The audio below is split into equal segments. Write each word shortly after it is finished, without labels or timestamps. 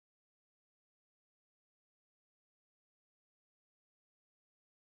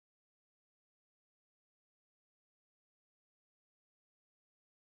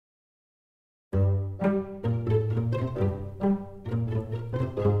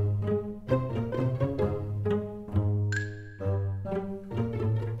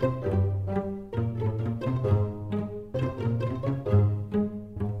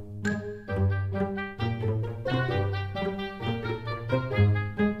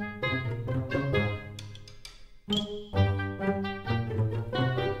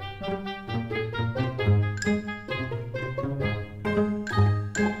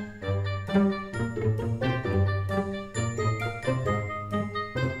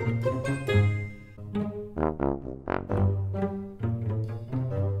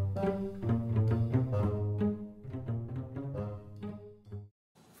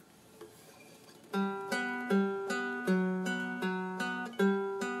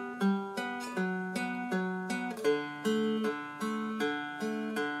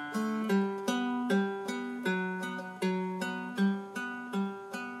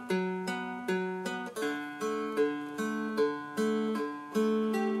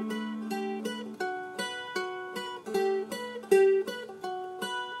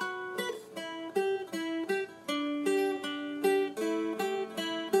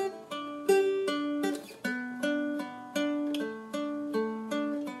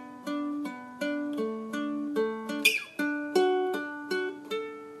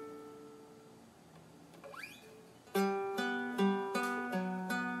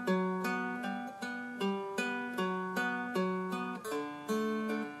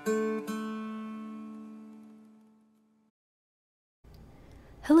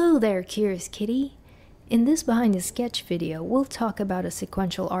Hello there, curious kitty! In this behind the sketch video, we'll talk about a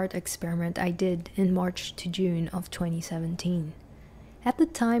sequential art experiment I did in March to June of 2017. At the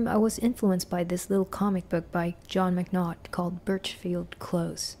time, I was influenced by this little comic book by John MacLeod called Birchfield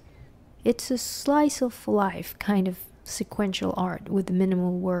Close. It's a slice of life kind of sequential art with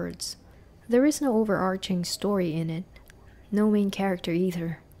minimal words. There is no overarching story in it, no main character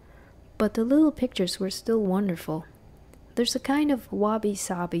either, but the little pictures were still wonderful. There's a kind of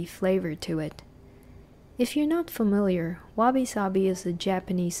wabi-sabi flavor to it. If you're not familiar, wabi-sabi is a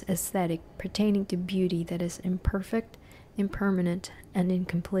Japanese aesthetic pertaining to beauty that is imperfect, impermanent, and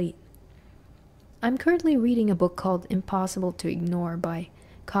incomplete. I'm currently reading a book called Impossible to Ignore by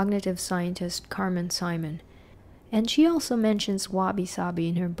cognitive scientist Carmen Simon, and she also mentions wabi-sabi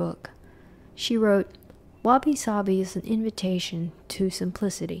in her book. She wrote, "Wabi-sabi is an invitation to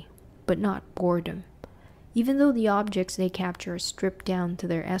simplicity, but not boredom. Even though the objects they capture are stripped down to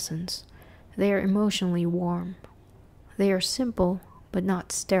their essence, they are emotionally warm. They are simple, but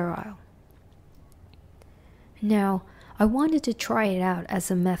not sterile." Now, I wanted to try it out as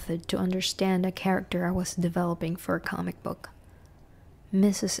a method to understand a character I was developing for a comic book.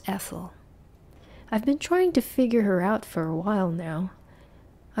 Mrs. Ethel. I've been trying to figure her out for a while now.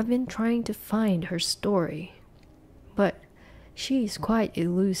 I've been trying to find her story. But she's quite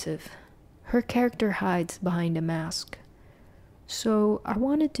elusive. Her character hides behind a mask. So I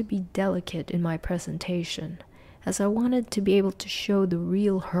wanted to be delicate in my presentation, as I wanted to be able to show the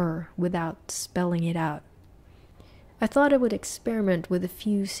real her without spelling it out. I thought I would experiment with a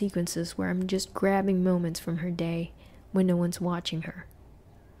few sequences where I'm just grabbing moments from her day when no one's watching her.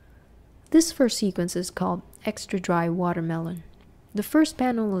 This first sequence is called Extra Dry Watermelon. The first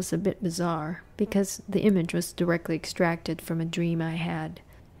panel is a bit bizarre because the image was directly extracted from a dream I had.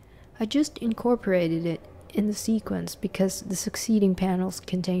 I just incorporated it in the sequence because the succeeding panels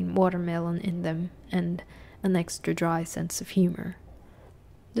contain watermelon in them and an extra dry sense of humor.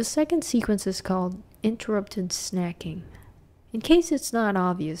 The second sequence is called Interrupted Snacking. In case it's not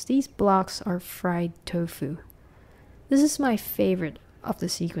obvious, these blocks are fried tofu. This is my favorite of the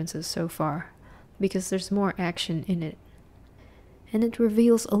sequences so far because there's more action in it, and it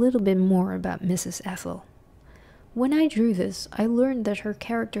reveals a little bit more about Mrs. Ethel. When I drew this, I learned that her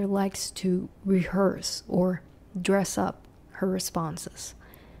character likes to rehearse or dress up her responses.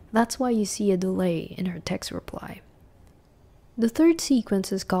 That's why you see a delay in her text reply. The third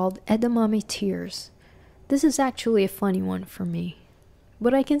sequence is called Edamame Tears. This is actually a funny one for me,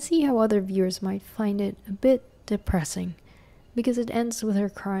 but I can see how other viewers might find it a bit depressing because it ends with her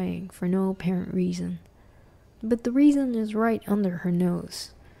crying for no apparent reason. But the reason is right under her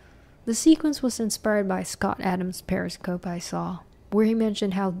nose. The sequence was inspired by Scott Adams' Periscope I saw, where he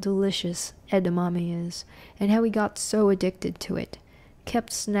mentioned how delicious edamame is, and how he got so addicted to it,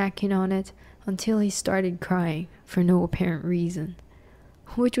 kept snacking on it, until he started crying for no apparent reason.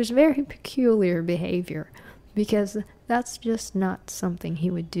 Which was very peculiar behavior, because that's just not something he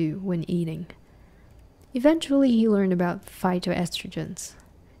would do when eating. Eventually he learned about phytoestrogens.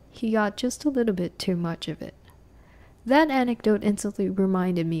 He got just a little bit too much of it. That anecdote instantly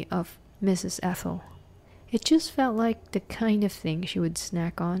reminded me of Mrs. Ethel. It just felt like the kind of thing she would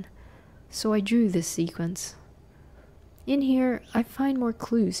snack on, so I drew this sequence. In here, I find more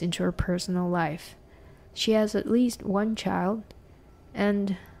clues into her personal life. She has at least one child,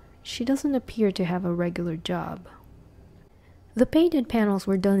 and she doesn't appear to have a regular job. The painted panels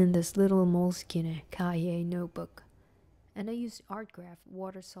were done in this little Moleskine Cahier notebook, and I used Artgraph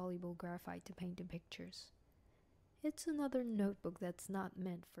water-soluble graphite to paint the pictures. It's another notebook that's not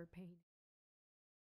meant for paint.